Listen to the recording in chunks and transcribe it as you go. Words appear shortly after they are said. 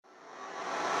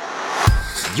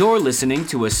You're listening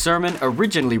to a sermon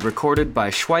originally recorded by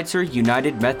Schweitzer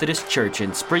United Methodist Church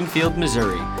in Springfield,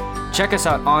 Missouri. Check us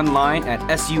out online at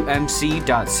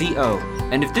sumc.co.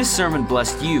 And if this sermon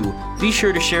blessed you, be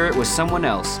sure to share it with someone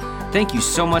else. Thank you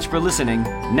so much for listening.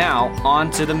 Now,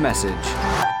 on to the message.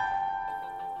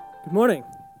 Good morning.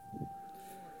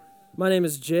 My name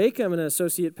is Jake. I'm an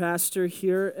associate pastor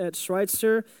here at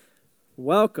Schweitzer.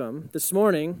 Welcome. This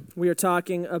morning, we are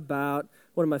talking about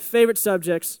one of my favorite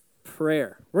subjects,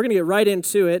 prayer. We're going to get right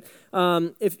into it.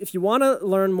 If you want to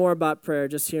learn more about prayer,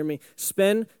 just hear me.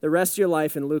 Spend the rest of your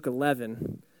life in Luke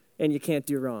 11, and you can't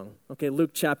do wrong. Okay,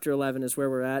 Luke chapter 11 is where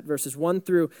we're at, verses 1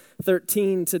 through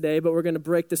 13 today, but we're going to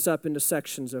break this up into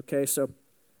sections, okay? So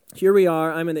here we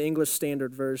are. I'm in the English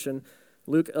Standard Version,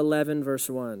 Luke 11,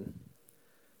 verse 1.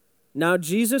 Now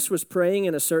Jesus was praying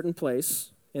in a certain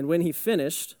place, and when he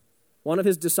finished, one of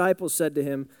his disciples said to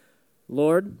him,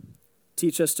 "Lord,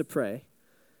 teach us to pray,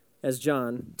 as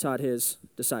John taught his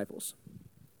disciples."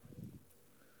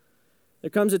 There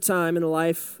comes a time in the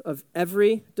life of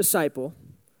every disciple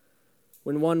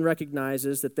when one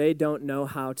recognizes that they don't know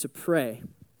how to pray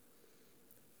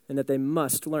and that they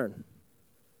must learn.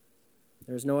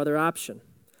 There's no other option.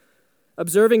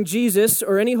 Observing Jesus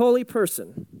or any holy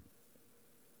person,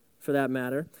 for that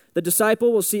matter, the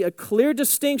disciple will see a clear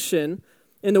distinction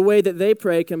in the way that they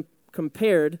pray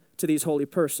compared to these holy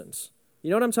persons. You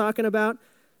know what I'm talking about?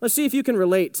 Let's see if you can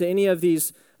relate to any of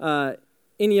these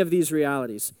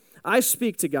realities. I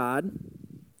speak to God,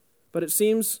 but it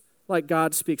seems like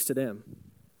God speaks to them.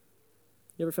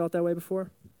 You ever felt that way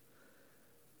before?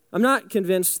 I'm not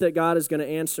convinced that God is going to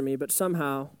answer me, but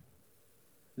somehow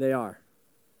they are.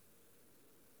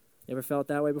 You ever felt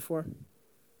that way before?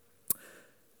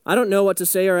 I don't know what to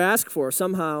say or ask for.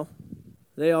 Somehow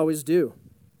they always do.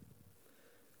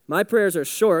 My prayers are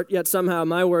short, yet somehow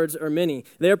my words are many.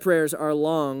 Their prayers are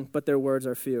long, but their words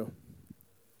are few.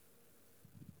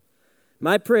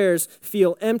 My prayers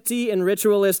feel empty and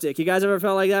ritualistic. You guys ever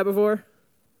felt like that before?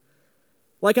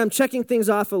 Like I'm checking things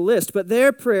off a list, but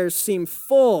their prayers seem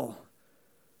full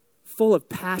of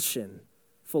passion,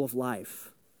 full of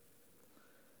life.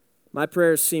 My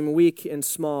prayers seem weak and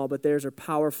small, but theirs are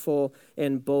powerful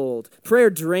and bold. Prayer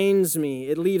drains me.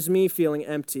 It leaves me feeling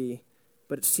empty,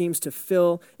 but it seems to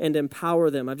fill and empower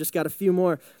them. I've just got a few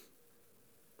more.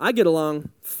 I get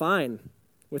along fine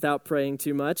without praying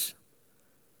too much.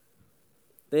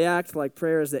 They act like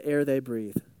prayer is the air they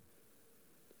breathe.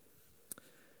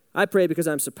 I pray because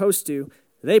I'm supposed to.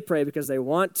 They pray because they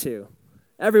want to.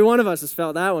 Every one of us has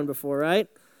felt that one before, right?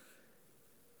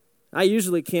 I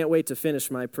usually can't wait to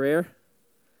finish my prayer.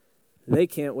 They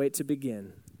can't wait to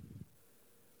begin.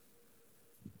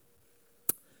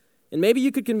 And maybe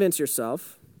you could convince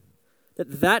yourself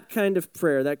that that kind of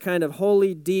prayer, that kind of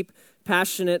holy, deep,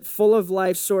 passionate, full of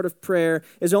life sort of prayer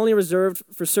is only reserved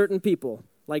for certain people,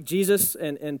 like Jesus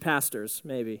and pastors,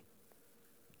 maybe,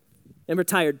 and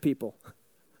retired people.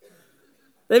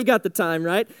 They've got the time,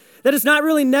 right? That it's not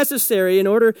really necessary in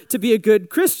order to be a good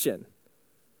Christian.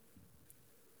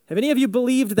 Have any of you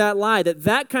believed that lie, that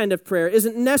that kind of prayer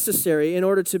isn't necessary in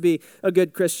order to be a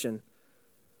good Christian?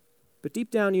 But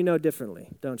deep down, you know differently,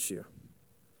 don't you?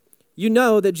 You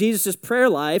know that Jesus' prayer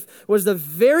life was the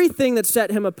very thing that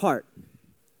set him apart.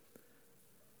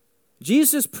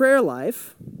 Jesus' prayer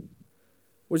life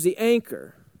was the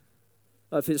anchor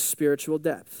of his spiritual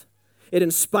depth. It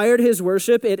inspired his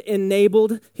worship. It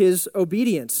enabled his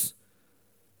obedience.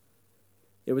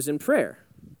 It was in prayer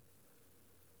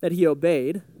that he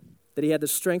obeyed, that he had the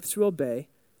strength to obey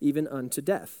even unto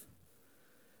death.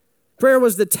 Prayer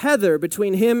was the tether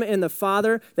between him and the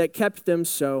Father that kept them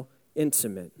so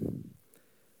intimate.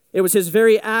 It was his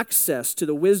very access to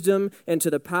the wisdom and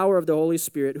to the power of the Holy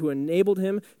Spirit who enabled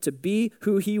him to be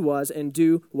who he was and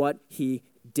do what he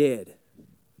did.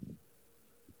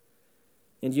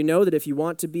 And you know that if you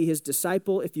want to be his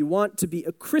disciple, if you want to be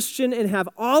a Christian and have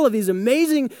all of these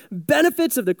amazing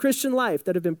benefits of the Christian life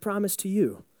that have been promised to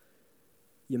you,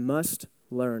 you must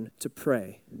learn to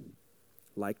pray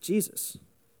like Jesus.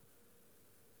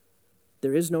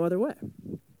 There is no other way.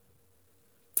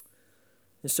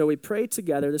 And so we pray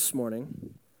together this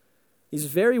morning these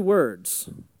very words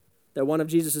that one of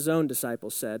Jesus' own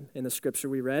disciples said in the scripture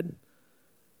we read.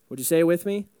 Would you say it with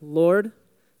me? Lord,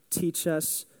 teach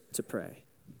us to pray.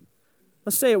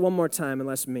 Let's say it one more time and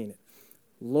let's mean it.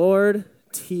 Lord,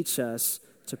 teach us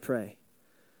to pray.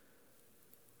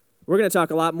 We're going to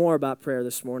talk a lot more about prayer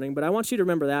this morning, but I want you to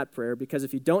remember that prayer because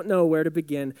if you don't know where to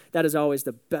begin, that is always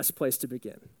the best place to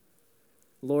begin.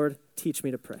 Lord, teach me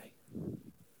to pray.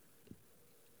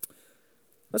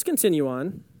 Let's continue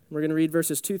on. We're going to read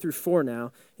verses 2 through 4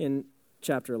 now in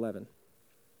chapter 11.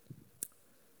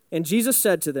 And Jesus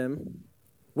said to them,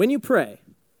 when you pray,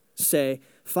 say,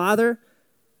 Father,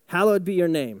 hallowed be your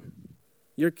name.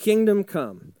 Your kingdom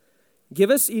come. Give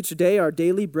us each day our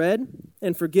daily bread,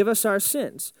 and forgive us our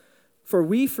sins, for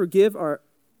we forgive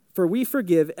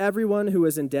everyone who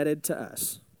is indebted to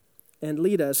us. And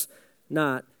lead us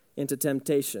not into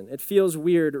temptation. It feels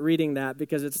weird reading that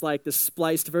because it's like the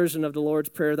spliced version of the Lord's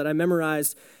Prayer that I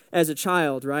memorized as a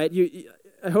child, right?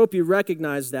 I hope you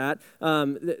recognize that.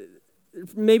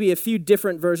 Maybe a few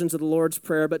different versions of the Lord's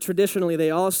Prayer, but traditionally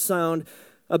they all sound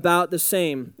about the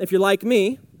same. If you're like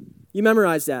me, you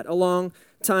memorized that a long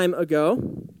time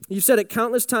ago. You've said it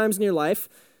countless times in your life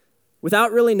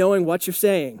without really knowing what you're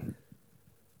saying.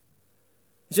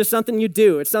 It's just something you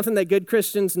do. It's something that good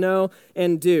Christians know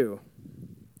and do.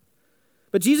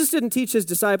 But Jesus didn't teach his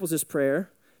disciples this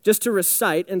prayer just to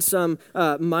recite in some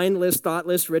mindless,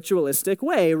 thoughtless, ritualistic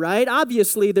way, right?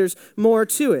 Obviously, there's more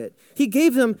to it. He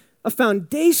gave them a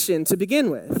foundation to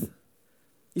begin with.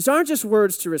 These aren't just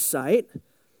words to recite.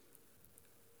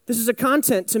 This is a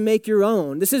content to make your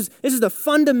own. This is the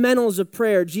fundamentals of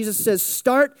prayer. Jesus says,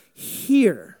 start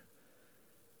here.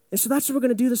 And so that's what we're going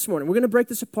to do this morning. We're going to break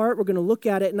this apart. We're going to look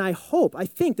at it. And I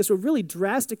think this will really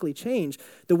drastically change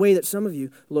the way that some of you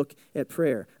look at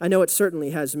prayer. I know it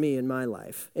certainly has me in my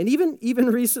life. And even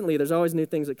recently, there's always new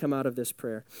things that come out of this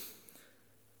prayer.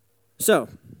 So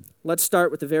let's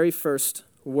start with the very first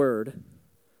word,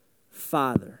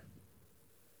 Father.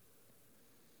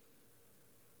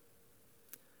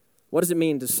 What does it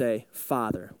mean to say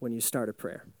Father when you start a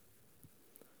prayer?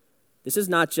 This is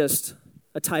not just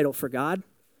a title for God.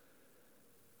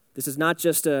 This is not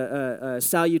just a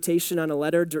salutation on a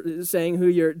letter saying who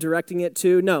you're directing it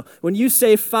to. No, when you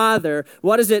say Father,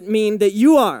 what does it mean that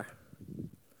you are?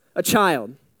 A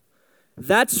child.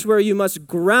 That's where you must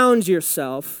ground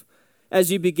yourself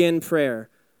as you begin prayer.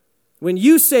 When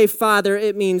you say Father,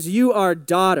 it means you are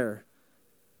daughter.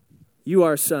 You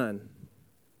are son.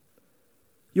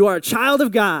 You are a child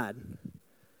of God,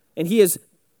 and he is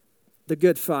the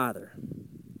good Father.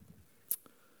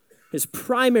 His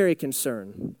primary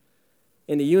concern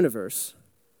in the universe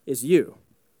is you.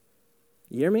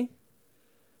 You hear me?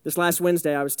 This last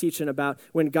Wednesday, I was teaching about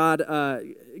when God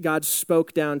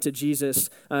spoke down to Jesus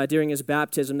during his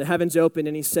baptism. The heavens opened,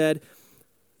 and he said,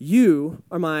 you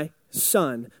are my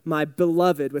Son, my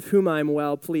beloved, with whom I am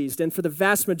well pleased. And for the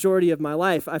vast majority of my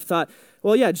life, I've thought,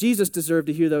 well, yeah, Jesus deserved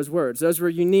to hear those words. Those were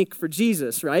unique for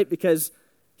Jesus, right? Because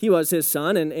he was his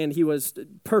son, and he was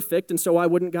perfect, and so why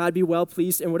wouldn't God be well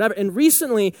pleased and whatever? And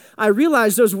recently, I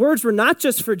realized those words were not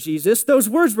just for Jesus. Those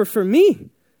words were for me.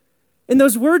 And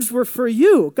those words were for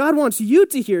you. God wants you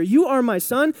to hear, you are my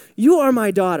son, you are my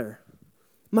daughter.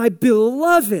 My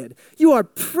beloved, you are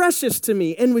precious to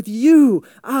me, and with you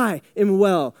I am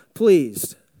well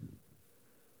pleased.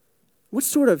 What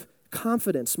sort of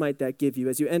confidence might that give you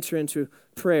as you enter into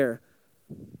prayer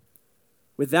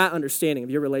with that understanding of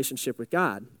your relationship with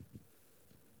God?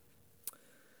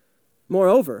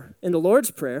 Moreover, in the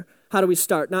Lord's Prayer, how do we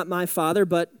start? Not my Father,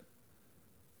 but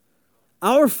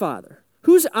our Father.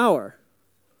 Who's our?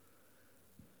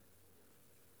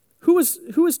 Who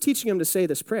was teaching him to say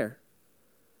this prayer?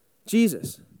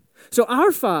 Jesus. So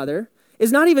our Father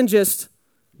is not even just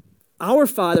our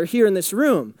Father here in this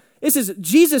room. This is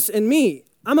Jesus and me.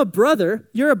 I'm a brother,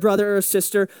 you're a brother or a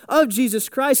sister of Jesus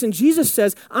Christ, and Jesus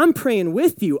says, I'm praying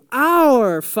with you,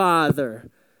 our Father.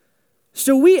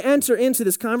 So we enter into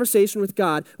this conversation with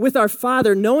God, with our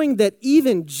Father, knowing that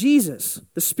even Jesus,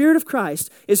 the Spirit of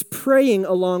Christ, is praying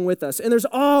along with us. And there's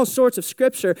all sorts of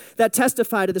scripture that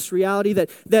testify to this reality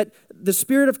that the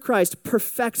Spirit of Christ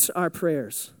perfects our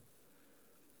prayers.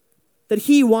 That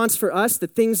he wants for us the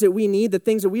things that we need, the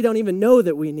things that we don't even know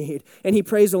that we need. And he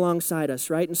prays alongside us,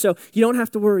 right? And so you don't have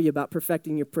to worry about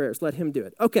perfecting your prayers. Let him do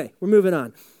it. Okay, we're moving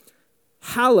on.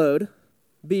 Hallowed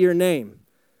be your name.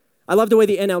 I love the way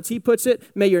the NLT puts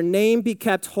it. May your name be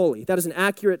kept holy. That is an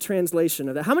accurate translation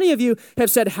of that. How many of you have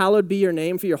said hallowed be your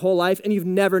name for your whole life and you've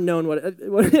never known what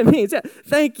it means? Yeah,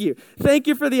 thank you. Thank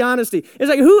you for the honesty. It's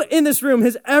like, who in this room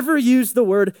has ever used the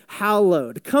word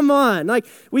hallowed? Come on. Like,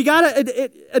 we got to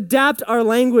adapt our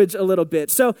language a little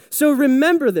bit. So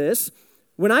remember this.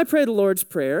 When I pray the Lord's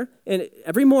Prayer, and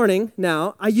every morning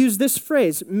now, I use this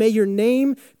phrase, may your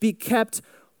name be kept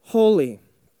holy.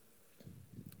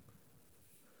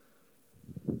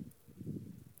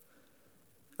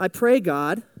 I pray,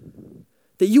 God,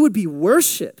 that you would be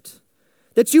worshiped,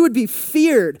 that you would be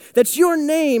feared, that your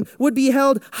name would be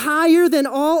held higher than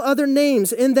all other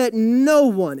names, and that no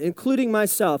one, including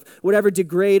myself, would ever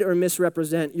degrade or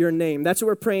misrepresent your name. That's what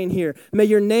we're praying here. May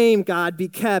your name, God, be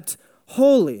kept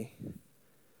holy.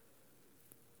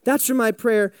 That's where my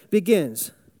prayer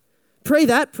begins. Pray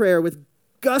that prayer with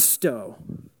gusto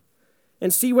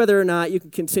and see whether or not you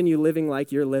can continue living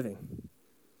like you're living.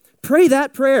 Pray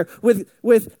that prayer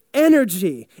with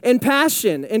energy and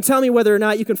passion and tell me whether or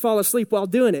not you can fall asleep while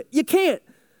doing it. You can't.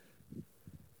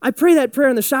 I pray that prayer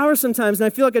in the shower sometimes and I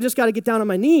feel like I just got to get down on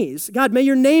my knees. God, may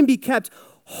your name be kept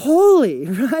holy,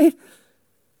 right?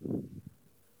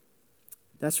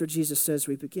 That's where Jesus says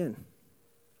we begin.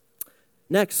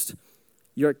 Next,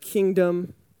 your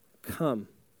kingdom come.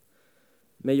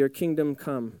 May your kingdom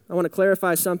come. I want to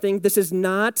clarify something. This is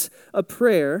not a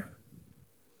prayer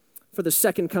for the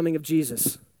second coming of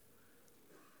Jesus.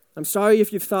 I'm sorry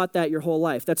if you've thought that your whole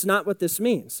life. That's not what this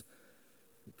means.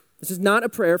 This is not a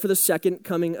prayer for the second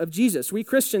coming of Jesus. We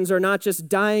Christians are not just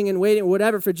dying and waiting or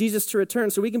whatever for Jesus to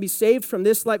return so we can be saved from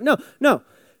this life. No.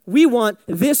 We want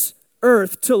this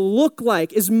earth to look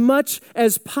like, as much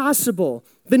as possible,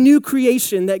 the new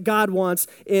creation that God wants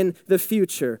in the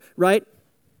future, right?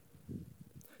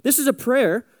 This is a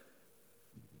prayer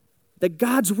that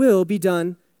God's will be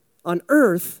done on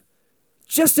earth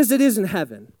just as it is in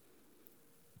heaven.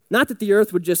 Not that the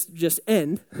earth would just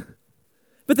end,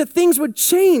 but that things would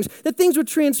change, that things would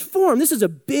transform. This is a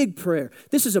big prayer.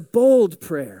 This is a bold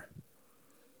prayer.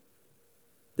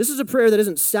 This is a prayer that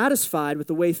isn't satisfied with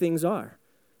the way things are.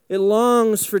 It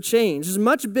longs for change. It's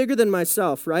much bigger than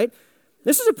myself, right?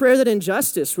 This is a prayer that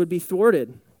injustice would be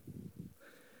thwarted,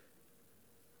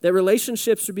 that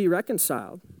relationships would be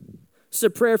reconciled. This is a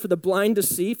prayer for the blind to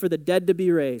see, for the dead to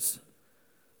be raised.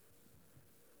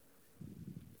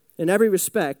 In every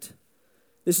respect,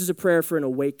 this is a prayer for an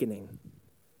awakening.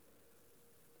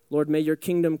 Lord, may your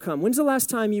kingdom come. When's the last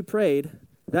time you prayed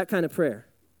that kind of prayer?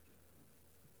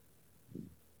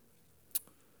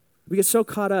 We get so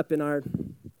caught up in our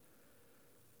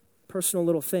personal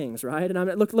little things, right?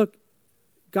 And look,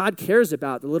 God cares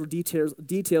about the little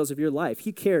details of your life.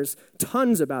 He cares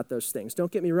tons about those things.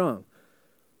 Don't get me wrong.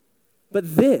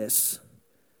 But this,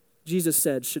 Jesus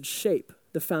said, should shape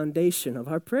the foundation of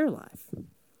our prayer life.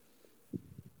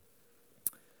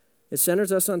 It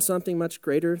centers us on something much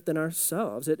greater than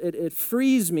ourselves. It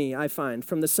frees me, I find,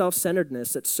 from the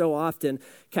self-centeredness that so often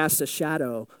casts a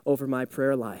shadow over my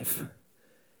prayer life.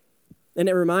 And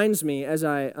it reminds me, as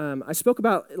I spoke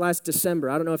about last December,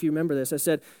 I don't know if you remember this, I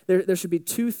said there should be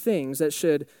two things that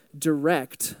should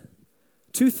direct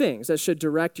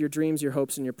your dreams, your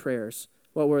hopes, and your prayers.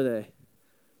 What were they?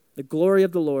 The glory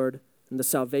of the Lord and the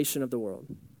salvation of the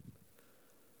world.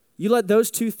 You let those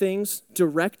two things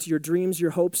direct your dreams,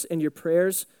 your hopes, and your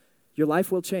prayers, your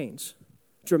life will change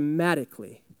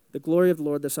dramatically. The glory of the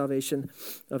Lord, the salvation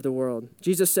of the world.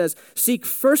 Jesus says, seek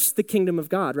first the kingdom of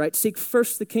God, right? Seek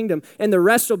first the kingdom, and the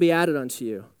rest will be added unto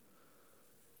you.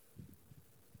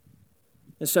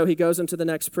 And so he goes into the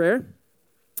next prayer.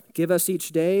 Give us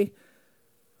each day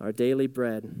our daily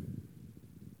bread.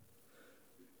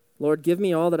 Lord, give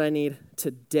me all that I need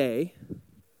today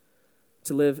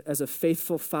to live as a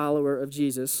faithful follower of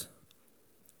Jesus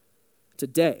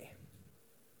today.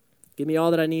 Give me all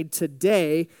that I need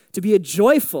today to be a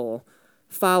joyful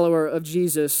follower of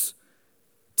Jesus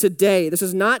today. This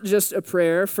is not just a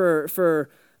prayer for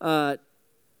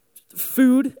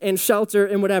food and shelter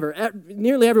and whatever.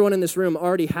 Nearly everyone in this room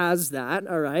already has that,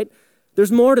 all right?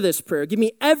 There's more to this prayer. Give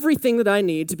me everything that I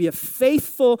need to be a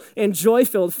faithful and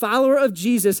joy-filled follower of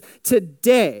Jesus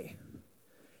today.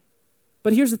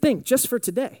 But here's the thing, just for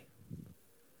today.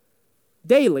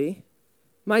 Daily,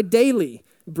 my daily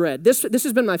bread. This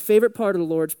has been my favorite part of the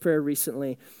Lord's Prayer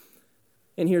recently,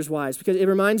 and here's why. It's because it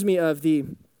reminds me of the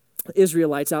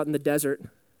Israelites out in the desert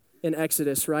in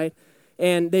Exodus, right?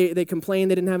 And they complained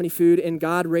they didn't have any food, and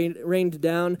God rained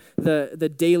down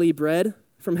the daily bread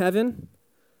from heaven.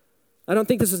 I don't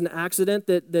think this is an accident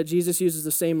that Jesus uses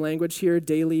the same language here,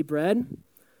 daily bread.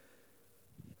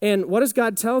 And what does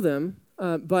God tell them?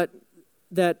 But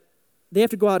that they have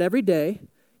to go out every day,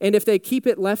 and if they keep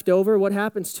it left over, what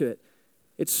happens to it?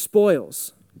 It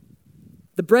spoils.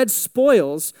 The bread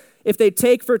spoils if they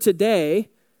take for today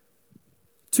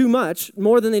too much,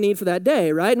 more than they need for that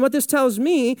day, right? And what this tells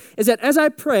me is that as I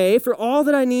pray for all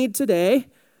that I need today,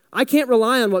 I can't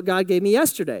rely on what God gave me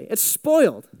yesterday. It's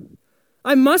spoiled.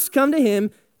 I must come to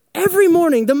him every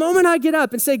morning, the moment I get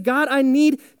up, and say, God, I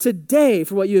need today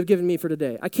for what you have given me for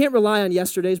today. I can't rely on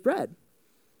yesterday's bread.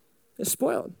 It's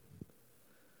spoiled.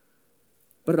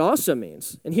 But it also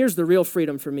means, and here's the real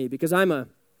freedom for me, because I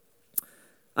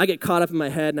get caught up in my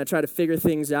head and I try to figure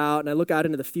things out and I look out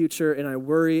into the future and I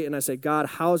worry and I say, God,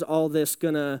 how's all this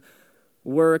going to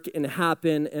work and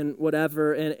happen and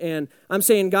whatever? And I'm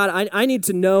saying, God, I need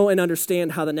to know and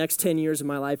understand how the next 10 years of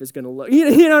my life is going to look.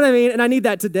 You know what I mean? And I need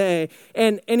that today.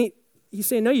 And he's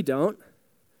saying, no, you don't.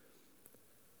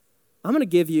 I'm going to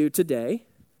give you today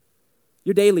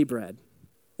your daily bread.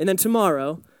 And then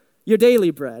tomorrow, your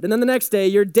daily bread. And then the next day,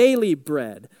 your daily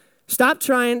bread. Stop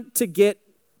trying to get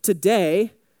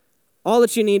today all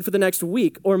that you need for the next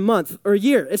week or month or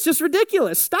year. It's just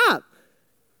ridiculous. Stop.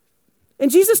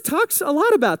 And Jesus talks a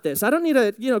lot about this. I don't need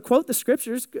to, quote the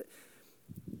scriptures.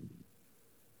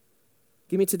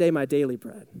 Give me today my daily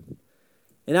bread.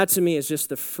 And that to me is just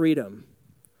the freedom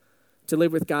to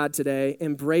live with God today,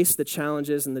 embrace the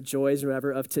challenges and the joys,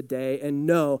 whatever, of today, and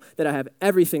know that I have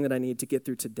everything that I need to get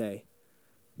through today.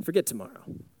 Forget tomorrow.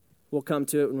 We'll come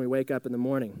to it when we wake up in the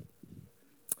morning.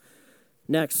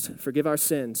 Next, forgive our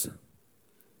sins.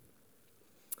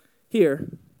 Here,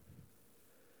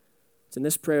 it's in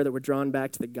this prayer that we're drawn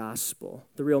back to the gospel,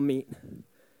 the real meat,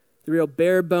 the real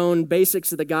bare-bone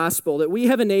basics of the gospel, that we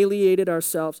have alienated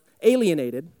ourselves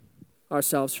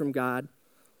from God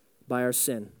by our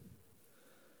sin.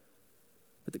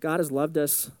 But that God has loved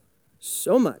us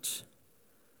so much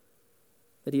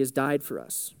that he has died for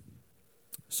us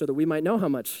so that we might know how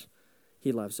much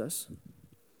he loves us.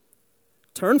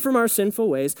 Turn from our sinful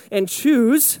ways and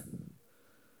choose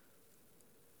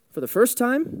for the first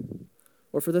time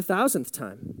or for the 1,000th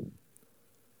time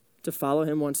to follow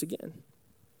him once again,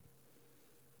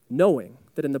 knowing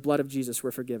that in the blood of Jesus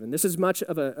we're forgiven. This is much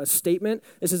of a statement.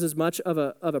 This is as much of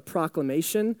a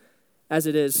proclamation as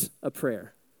it is a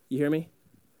prayer. You hear me?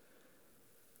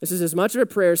 This is as much of a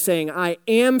prayer saying, I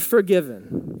am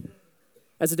forgiven,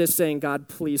 as it is saying, God,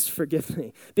 please forgive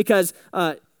me. Because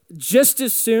just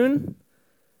as soon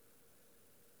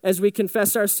as we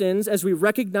confess our sins, as we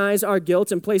recognize our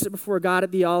guilt and place it before God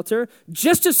at the altar,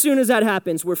 just as soon as that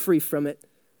happens, we're free from it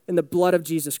in the blood of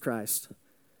Jesus Christ.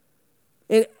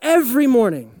 And every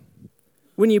morning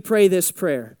when you pray this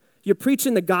prayer, you're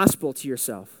preaching the gospel to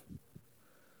yourself.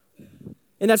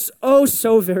 And that's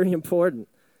so very important.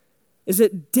 Is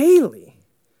that daily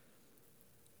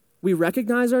we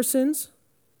recognize our sins,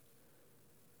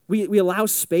 we allow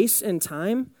space and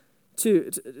time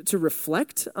to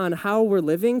reflect on how we're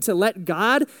living, to let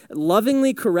God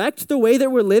lovingly correct the way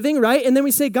that we're living, right? And then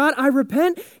we say, God, I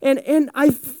repent and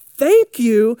I thank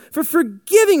you for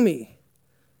forgiving me.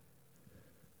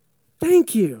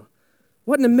 Thank you.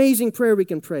 What an amazing prayer we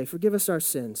can pray. Forgive us our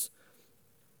sins.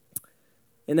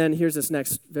 And then here's this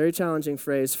next very challenging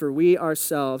phrase, for we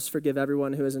ourselves forgive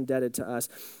everyone who is indebted to us.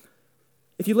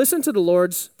 If you listen to the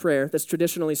Lord's Prayer that's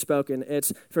traditionally spoken,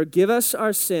 it's forgive us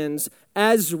our sins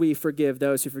as we forgive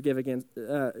those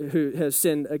who have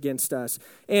sinned against us.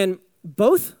 And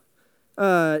both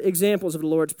examples of the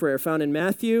Lord's Prayer found in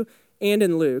Matthew and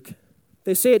in Luke,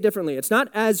 they say it differently. It's not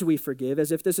as we forgive,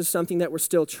 as if this is something that we're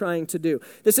still trying to do.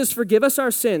 This is forgive us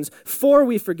our sins, for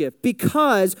we forgive,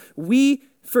 because we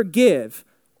forgive.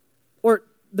 Or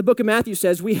the book of Matthew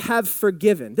says we have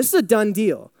forgiven. This is a done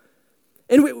deal.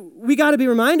 And we got to be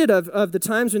reminded of the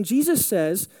times when Jesus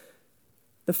says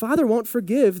the Father won't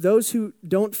forgive those who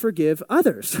don't forgive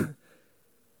others. And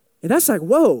that's like,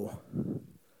 whoa.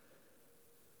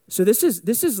 So this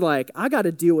is like, I got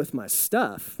to deal with my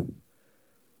stuff.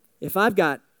 If I've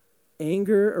got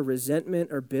anger or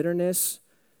resentment or bitterness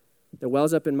that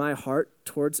wells up in my heart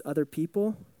towards other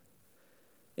people,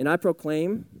 and I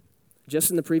proclaim, just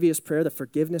in the previous prayer, the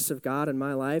forgiveness of God in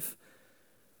my life,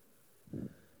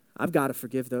 I've got to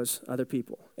forgive those other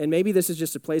people. And maybe this is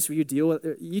just a place where you deal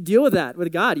with that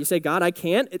with God. You say, God, I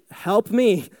can't. Help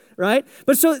me, right?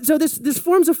 But so this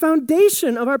forms a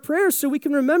foundation of our prayers so we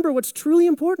can remember what's truly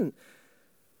important.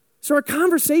 So our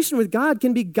conversation with God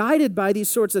can be guided by these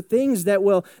sorts of things that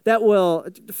will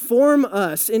form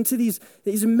us into these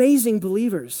amazing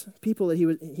believers, people that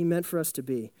he meant for us to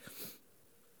be.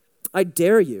 I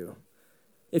dare you,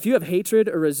 if you have hatred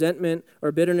or resentment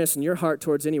or bitterness in your heart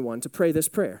towards anyone, to pray this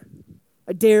prayer.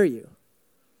 I dare you.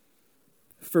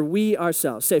 For we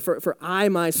ourselves, say, for I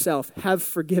myself have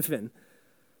forgiven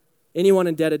anyone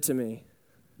indebted to me.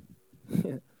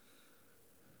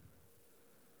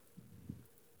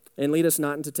 And lead us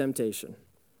not into temptation.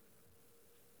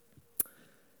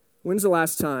 When's the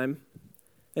last time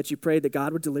that you prayed that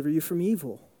God would deliver you from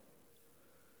evil?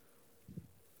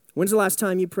 When's the last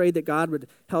time you prayed that God would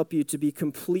help you to be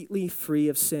completely free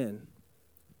of sin?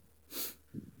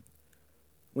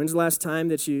 When's the last time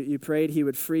that you prayed he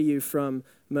would free you from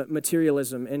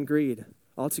materialism and greed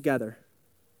altogether?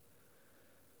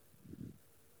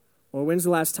 Or when's the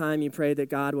last time you prayed that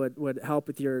God would help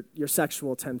with your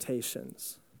sexual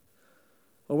temptations?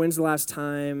 Or when's the last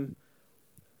time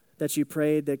that you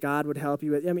prayed that God would help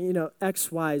you with,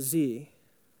 X, Y, Z,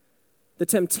 the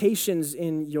temptations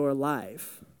in your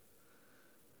life?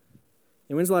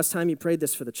 And when's the last time you prayed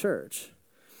this for the church?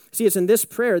 See, it's in this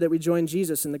prayer that we join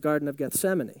Jesus in the Garden of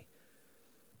Gethsemane.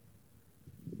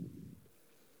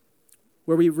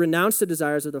 where we renounce the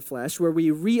desires of the flesh, where we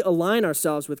realign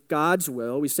ourselves with God's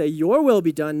will. We say, your will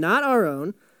be done, not our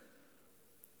own.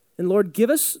 And Lord, give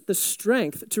us the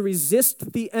strength to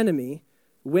resist the enemy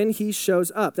when he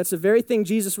shows up. That's the very thing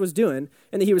Jesus was doing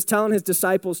and that he was telling his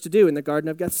disciples to do in the Garden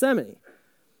of Gethsemane,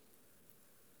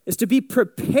 is to be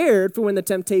prepared for when the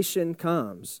temptation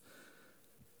comes.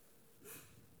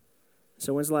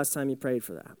 So when's the last time you prayed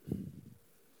for that?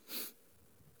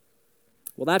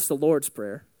 Well, that's the Lord's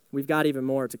Prayer. We've got even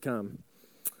more to come.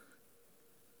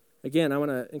 Again, I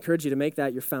want to encourage you to make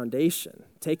that your foundation.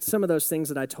 Take some of those things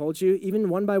that I told you, even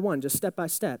one by one, just step by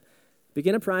step.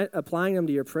 Begin applying them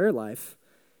to your prayer life,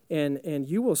 and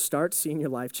you will start seeing your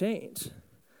life change.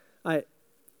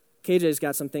 KJ's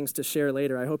got some things to share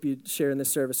later. I hope you share in this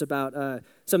service about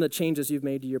some of the changes you've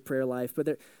made to your prayer life.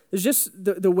 But there's just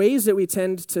the ways that we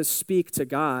tend to speak to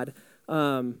God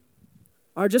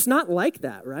are just not like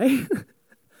that, right?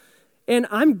 And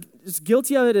I'm as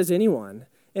guilty of it as anyone.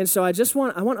 And so I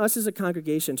want us as a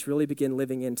congregation to really begin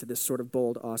living into this sort of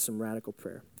bold, awesome, radical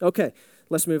prayer. Okay,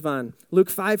 let's move on. Luke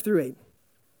 5-8.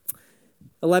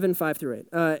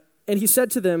 11:5-8. And he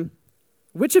said to them,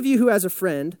 which of you who has a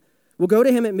friend will go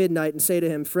to him at midnight and say to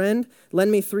him, friend,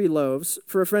 lend me 3 loaves,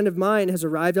 for a friend of mine has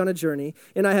arrived on a journey,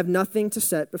 and I have nothing to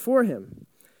set before him.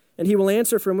 And he will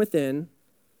answer from within,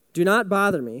 do not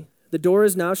bother me. The door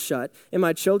is now shut, and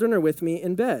my children are with me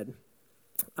in bed.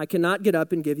 I cannot get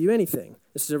up and give you anything.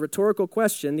 This is a rhetorical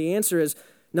question. The answer is,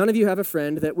 none of you have a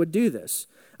friend that would do this.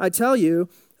 I tell you,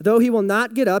 though he will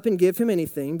not get up and give him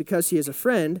anything because he is a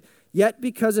friend, yet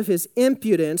because of his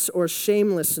impudence or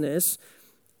shamelessness,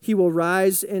 he will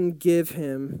rise and give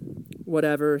him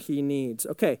whatever he needs.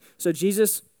 Okay, so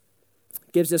Jesus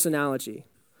gives this analogy.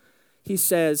 He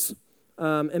says,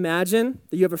 imagine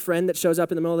that you have a friend that shows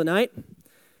up in the middle of the night,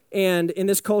 and in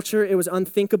this culture, it was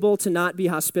unthinkable to not be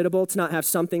hospitable, to not have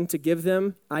something to give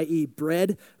them, i.e.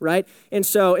 bread, right? And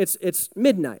so it's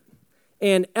midnight,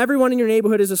 and everyone in your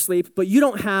neighborhood is asleep, but you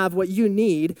don't have what you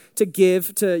need to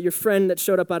give to your friend that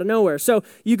showed up out of nowhere. So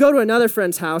you go to another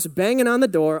friend's house, banging on the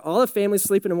door, all the family's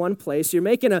sleeping in one place, you're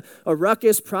making a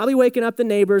ruckus, probably waking up the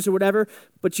neighbors or whatever,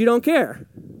 but you don't care.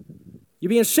 You're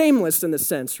being shameless in the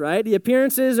sense, right? The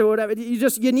appearances or whatever,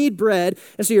 you need bread,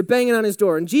 and so you're banging on his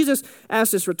door. And Jesus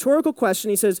asks this rhetorical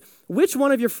question. He says, which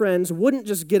one of your friends wouldn't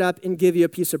just get up and give you a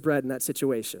piece of bread in that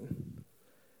situation?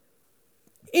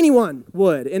 Anyone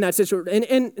would in that situation.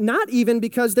 And not even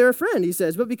because they're a friend, he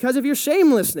says, but because of your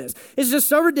shamelessness. It's just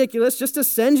so ridiculous just to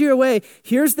send you away.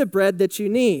 Here's the bread that you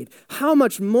need. How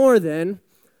much more then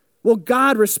will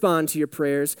God respond to your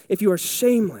prayers if you are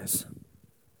shameless?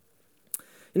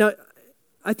 Now,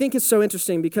 I think it's so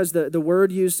interesting because the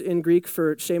word used in Greek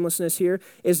for shamelessness here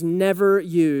is never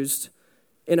used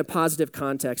in a positive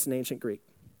context in ancient Greek.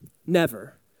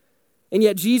 Never. And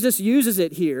yet Jesus uses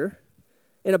it here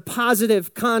in a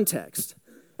positive context,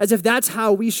 as if that's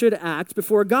how we should act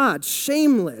before God.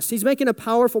 Shameless. He's making a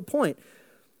powerful point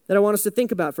that I want us to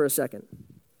think about for a second.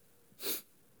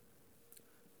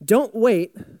 Don't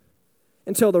wait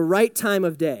until the right time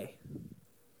of day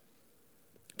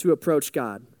to approach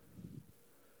God.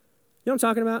 You know what I'm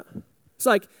talking about? It's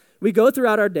like we go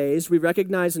throughout our days, we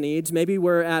recognize needs. Maybe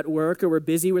we're at work or we're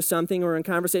busy with something or in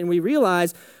conversation. We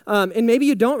realize, and maybe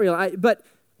you don't realize, but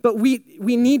we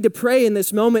need to pray in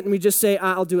this moment, and we just say,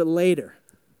 I'll do it later.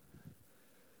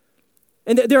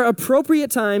 And there are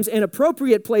appropriate times and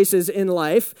appropriate places in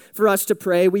life for us to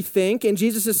pray, we think, and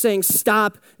Jesus is saying,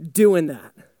 stop doing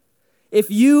that. If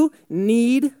you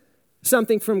need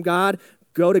something from God,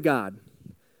 go to God.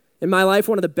 In my life,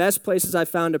 one of the best places I've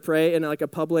found to pray in like a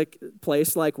public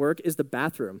place like work is the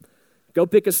bathroom. Go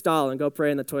pick a stall and go pray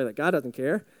in the toilet. God doesn't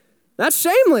care. That's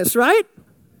shameless, right?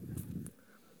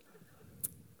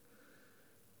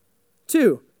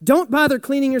 2, don't bother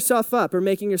cleaning yourself up or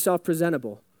making yourself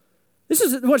presentable. This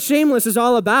is what shameless is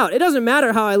all about. It doesn't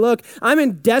matter how I look. I'm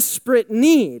in desperate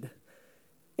need.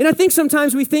 And I think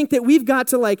sometimes we think that we've got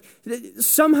to like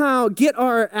somehow get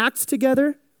our acts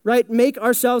together, right? Make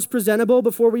ourselves presentable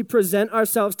before we present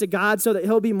ourselves to God so that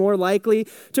he'll be more likely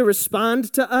to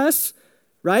respond to us,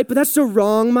 right? But that's the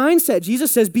wrong mindset.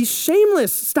 Jesus says, be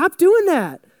shameless. Stop doing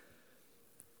that.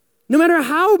 No matter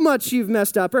how much you've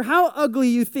messed up or how ugly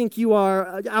you think you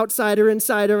are, outside or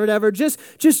inside or whatever, just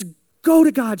go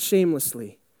to God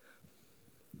shamelessly.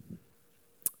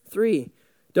 3,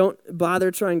 don't bother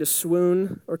trying to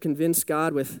swoon or convince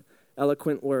God with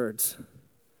eloquent words.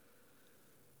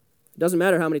 It doesn't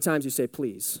matter how many times you say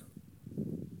please.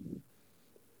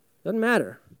 Doesn't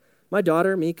matter. My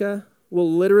daughter, Mika, will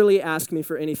literally ask me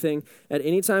for anything at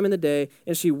any time in the day,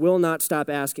 and she will not stop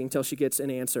asking till she gets an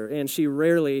answer. And she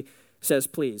rarely says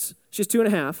please. She's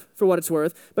 2.5 for what it's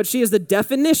worth, but she is the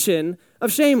definition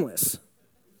of shameless.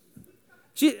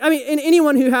 And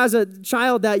anyone who has a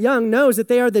child that young knows that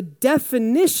they are the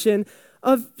definition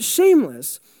of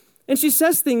shameless. And she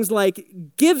says things like,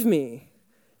 give me,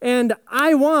 and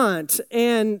I want,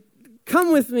 and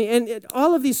come with me, and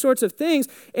all of these sorts of things.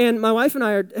 And my wife and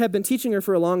I have been teaching her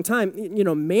for a long time,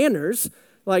 manners,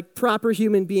 like proper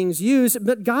human beings use.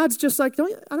 But God's just like,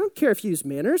 I don't care if you use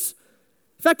manners.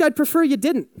 In fact, I'd prefer you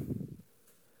didn't.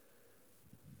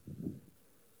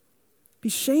 Be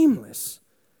shameless.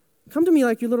 Come to me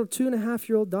like your little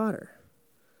 2.5-year-old daughter.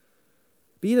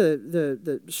 Be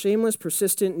the shameless,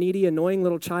 persistent, needy, annoying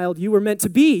little child you were meant to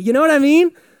be. You know what I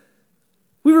mean?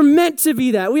 We were meant to be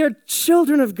that. We are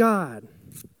children of God.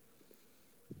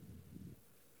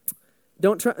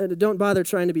 Don't bother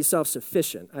trying to be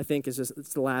self-sufficient, I think it's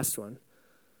the last one.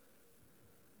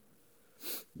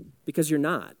 Because you're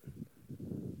not.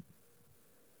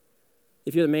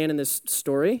 If you're the man in this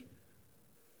story,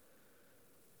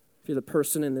 if you're the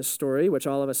person in this story, which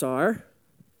all of us are,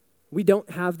 we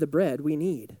don't have the bread we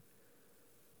need.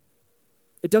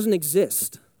 It doesn't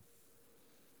exist.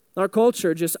 Our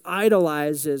culture just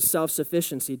idolizes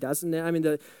self-sufficiency, doesn't it? I mean,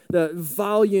 the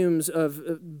volumes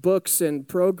of books and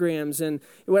programs and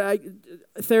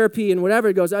therapy and whatever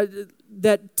it goes,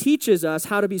 that teaches us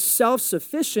how to be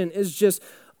self-sufficient is just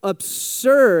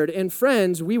absurd. And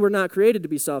friends, we were not created to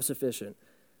be self-sufficient.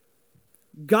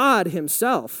 God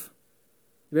himself,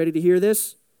 you ready to hear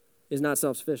this, is not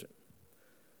self-sufficient.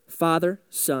 Father,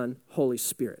 Son, Holy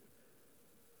Spirit.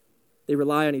 They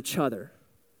rely on each other.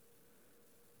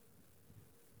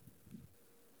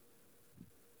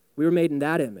 We were made in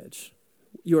that image.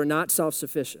 You are not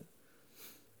self-sufficient.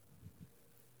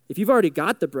 If you've already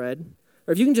got the bread,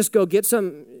 or if you can just go get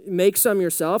some, make some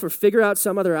yourself, or figure out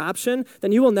some other option,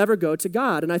 then you will never go to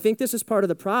God. And I think this is part of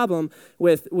the problem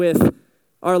with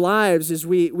our lives is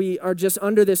we are just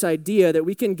under this idea that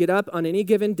we can get up on any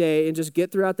given day and just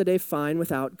get throughout the day fine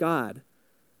without God.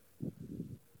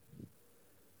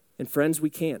 And friends, we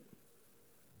can't.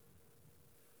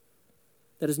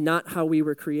 That is not how we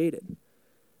were created.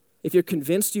 If you're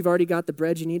convinced you've already got the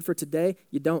bread you need for today,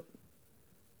 you don't.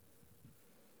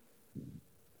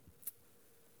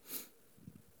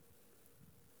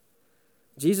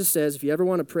 Jesus says, if you ever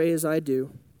want to pray as I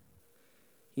do,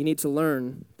 you need to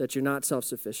learn that you're not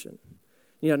self-sufficient.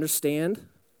 You need to understand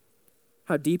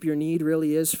how deep your need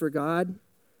really is for God,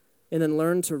 and then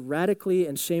learn to radically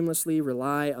and shamelessly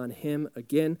rely on him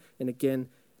again and again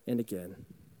and again.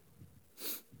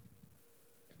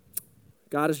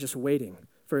 God is just waiting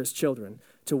for his children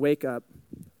to wake up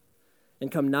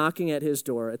and come knocking at his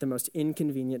door at the most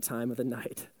inconvenient time of the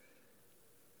night,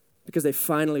 because they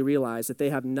finally realize that they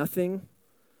have nothing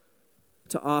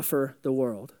to offer the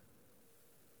world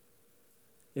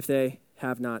if they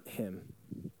have not him.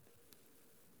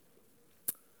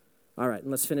 All right,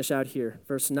 and let's finish out here.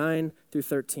 Verse 9 through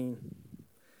 13.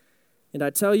 And I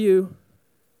tell you,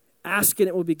 ask and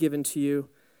it will be given to you.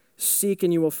 Seek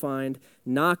and you will find.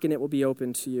 Knock and it will be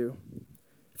opened to you.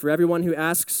 For everyone who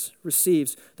asks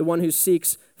receives. The one who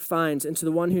seeks finds. And to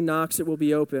the one who knocks it will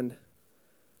be opened.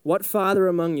 What father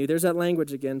among you, there's that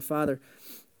language again, father,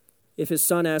 if his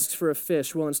son asks for a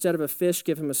fish, will instead of a fish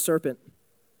give him a serpent?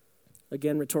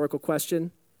 Again, rhetorical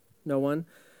question. No one.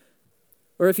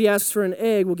 Or if he asks for an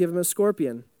egg, we'll give him a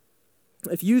scorpion.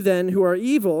 If you then, who are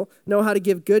evil, know how to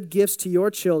give good gifts to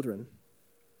your children,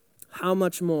 how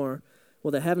much more will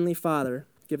the Heavenly Father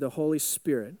give the Holy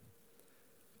Spirit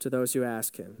to those who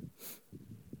ask him?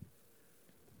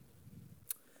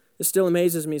 It still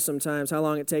amazes me sometimes how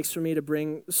long it takes for me to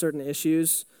bring certain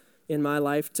issues in my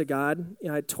life to God.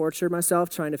 I torture myself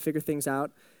trying to figure things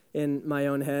out in my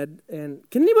own head. And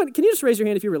can you just raise your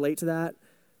hand if you relate to that?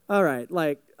 All right,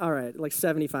 like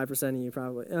 75% of you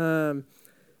probably.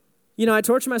 I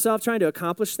torture myself trying to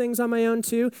accomplish things on my own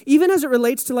too, even as it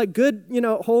relates to like good,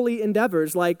 holy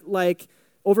endeavors, like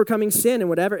overcoming sin and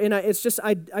whatever. And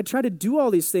I try to do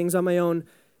all these things on my own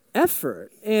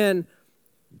effort. And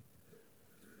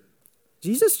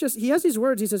Jesus he has these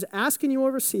words. He says, ask and you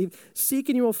will receive, seek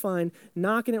and you will find,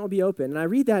 knock and it will be open. And I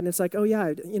read that and it's like, oh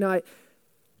yeah,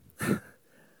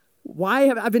 why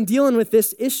have I been dealing with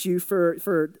this issue for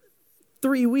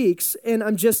 3 weeks and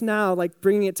I'm just now like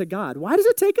bringing it to God? Why does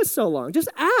it take us so long? Just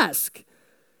ask.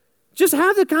 Just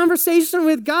have the conversation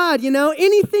with God,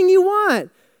 anything you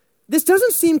want. This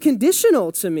doesn't seem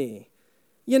conditional to me,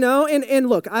 and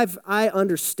look, I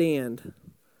understand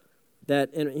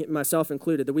that, and myself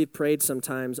included, that we've prayed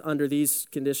sometimes under these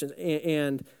conditions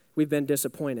and we've been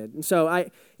disappointed. And so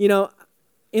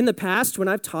in the past, when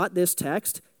I've taught this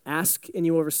text, Ask and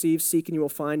you will receive, seek and you will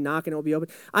find, knock and it will be open.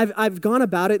 I've gone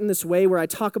about it in this way where I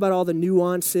talk about all the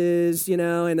nuances,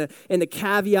 and the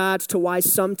caveats to why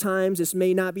sometimes this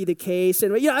may not be the case.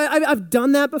 And I've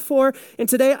done that before. And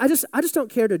today I just don't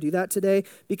care to do that today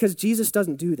because Jesus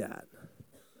doesn't do that.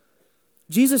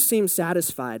 Jesus seems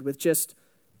satisfied with just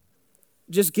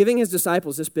giving his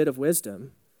disciples this bit of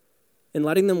wisdom and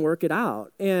letting them work it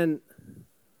out. And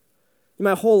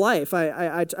my whole life,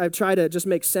 I try to just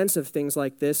make sense of things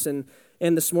like this, and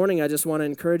this morning I just want to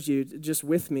encourage you, just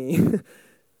with me,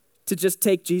 to just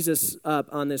take Jesus up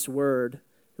on this word,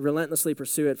 relentlessly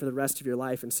pursue it for the rest of your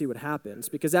life and see what happens,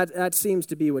 because that seems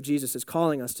to be what Jesus is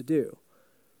calling us to do.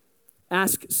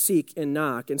 Ask, seek, and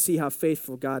knock, and see how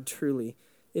faithful God truly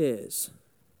is.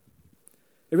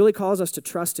 It really calls us to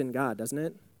trust in God, doesn't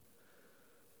it?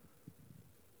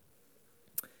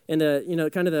 And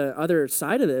kind of the other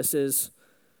side of this is,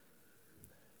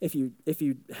 if you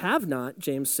have not,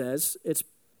 James says, it's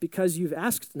because you've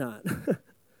asked not.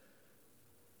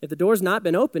 If the door's not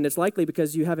been opened, it's likely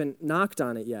because you haven't knocked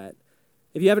on it yet.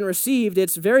 If you haven't received,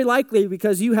 it's very likely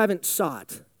because you haven't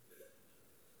sought.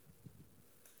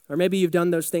 Or maybe you've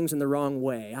done those things in the wrong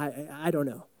way. I don't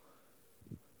know.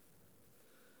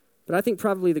 But I think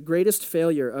probably the greatest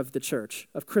failure of the church,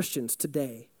 of Christians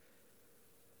today,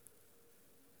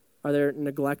 are their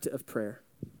neglect of prayer.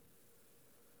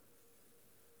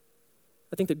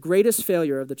 I think the greatest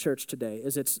failure of the church today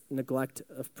is its neglect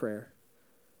of prayer.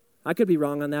 I could be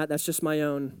wrong on that. That's just my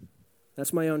own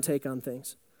take on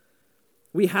things.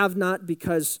 We have not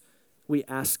because we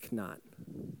ask not.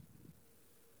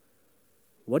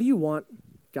 What do you want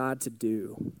God to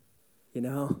do?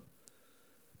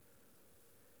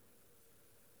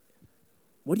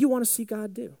 What do you want to see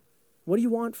God do? What do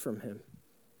you want from him?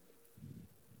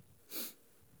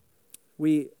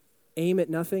 We aim at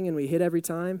nothing and we hit every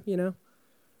time,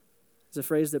 It's a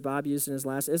phrase that Bob used in his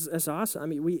last. It's awesome. I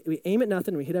mean, we aim at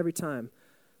nothing and we hit every time.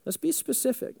 Let's be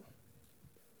specific.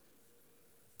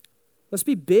 Let's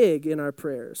be big in our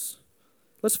prayers.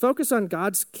 Let's focus on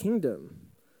God's kingdom.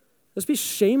 Let's be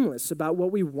shameless about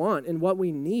what we want and what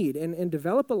we need and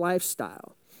develop a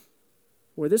lifestyle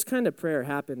where this kind of prayer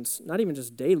happens not even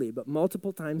just daily, but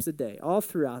multiple times a day, all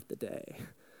throughout the day.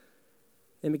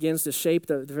 And begins to shape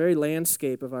the very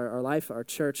landscape of our life, our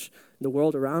church, the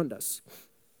world around us.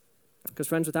 Because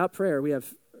friends, without prayer, we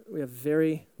have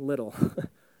very little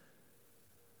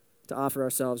to offer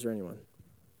ourselves or anyone.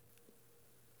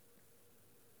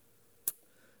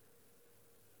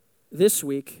 This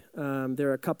week, there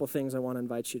are a couple things I want to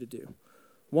invite you to do.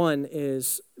 One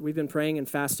is we've been praying and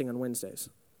fasting on Wednesdays.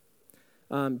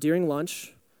 During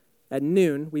lunch, at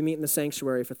noon, we meet in the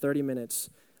sanctuary for 30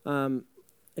 minutes.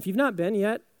 If you've not been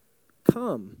yet,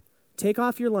 come. Take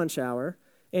off your lunch hour,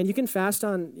 and you can fast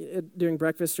during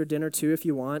breakfast or dinner too if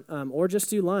you want, or just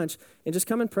do lunch, and just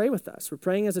come and pray with us. We're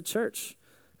praying as a church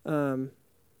for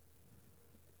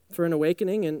an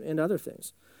awakening and other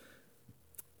things.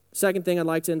 Second thing I'd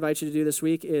like to invite you to do this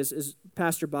week is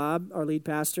Pastor Bob, our lead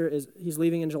pastor, he's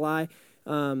leaving in July.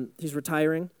 He's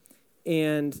retiring,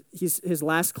 and his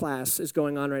last class is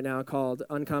going on right now called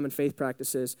Uncommon Faith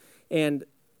Practices, and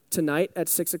tonight at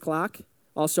 6 o'clock,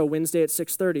 also Wednesday at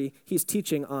 6:30, he's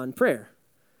teaching on prayer.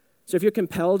 So if you're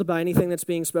compelled by anything that's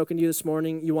being spoken to you this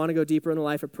morning, you want to go deeper in the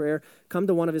life of prayer, come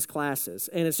to one of his classes.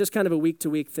 And it's just kind of a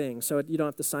week-to-week thing, so you don't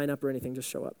have to sign up or anything, just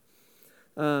show up.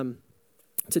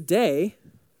 Today,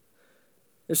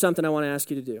 there's something I want to ask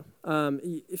you to do.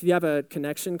 If you have a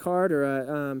connection card,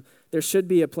 or there should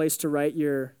be a place to write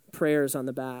your prayers on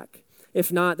the back.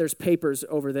 If not, there's papers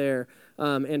over there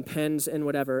and pens and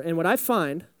whatever. And what I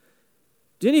find,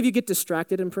 do any of you get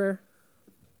distracted in prayer?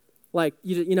 Like,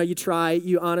 you try,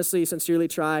 you honestly, sincerely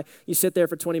try, you sit there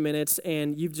for 20 minutes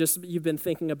and you've been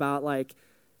thinking about like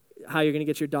how you're going to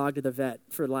get your dog to the vet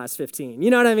for the last 15.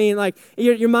 You know what I mean? Like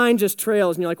your mind just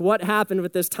trails and you're like, what happened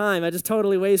with this time? I just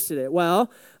totally wasted it.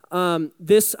 Well,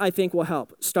 this I think will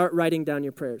help. Start writing down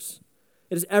your prayers.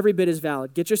 It is every bit as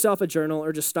valid. Get yourself a journal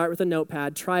or just start with a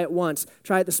notepad. Try it once.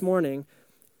 Try it this morning.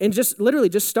 And just literally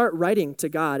just start writing to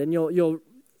God, and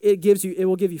it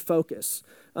will give you focus.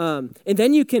 And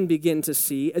then you can begin to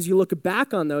see, as you look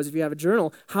back on those, if you have a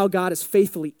journal, how God has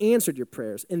faithfully answered your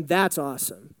prayers. And that's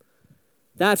awesome.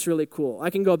 That's really cool. I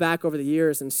can go back over the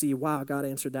years and see, wow, God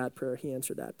answered that prayer. He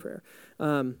answered that prayer.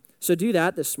 So do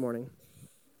that this morning.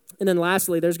 And then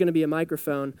lastly, there's going to be a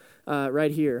microphone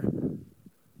right here.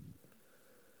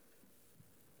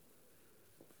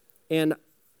 And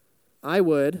I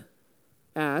would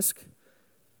ask,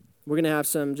 we're going to have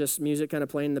some just music kind of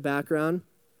playing in the background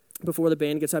before the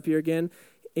band gets up here again.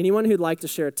 Anyone who'd like to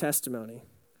share a testimony,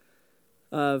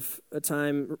 of a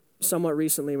time somewhat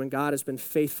recently when God has been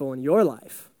faithful in your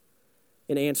life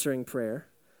in answering prayer,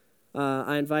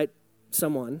 I invite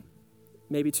someone,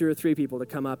 maybe 2 or 3 people, to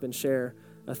come up and share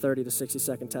a 30 to 60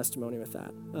 second testimony with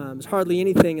that. There's hardly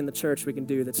anything in the church we can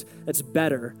do that's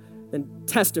better than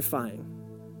testifying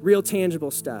real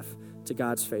tangible stuff to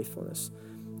God's faithfulness.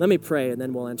 Let me pray, and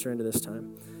then we'll enter into this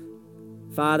time.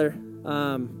 Father,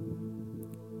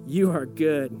 you are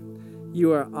good.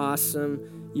 You are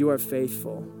awesome. You are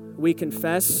faithful. We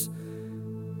confess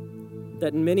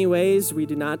that in many ways we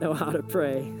do not know how to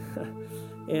pray.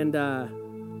 And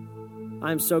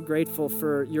I'm so grateful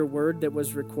for your word that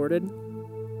was recorded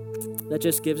that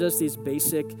just gives us these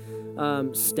basic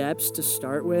steps to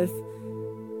start with.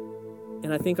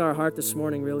 And I think our heart this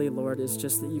morning really, Lord, is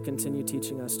just that you continue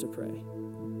teaching us to pray.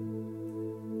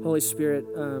 Holy Spirit,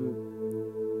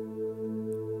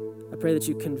 I pray that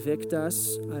you convict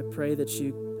us. I pray that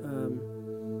you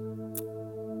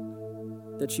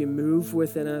move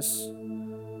within us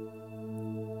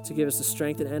to give us the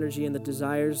strength and energy and the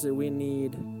desires that we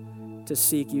need to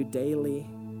seek you daily,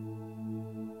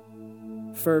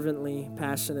 fervently,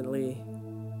 passionately.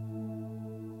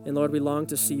 And Lord, we long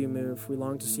to see you move. We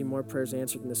long to see more prayers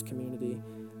answered in this community.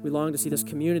 We long to see this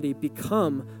community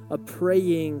become a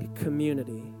praying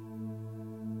community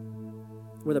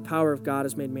where the power of God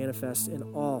is made manifest in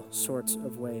all sorts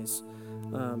of ways.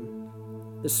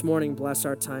 This morning, bless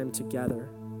our time together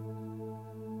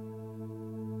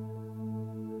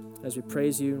as we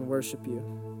praise you and worship you.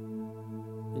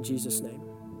 In Jesus' name,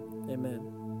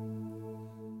 amen.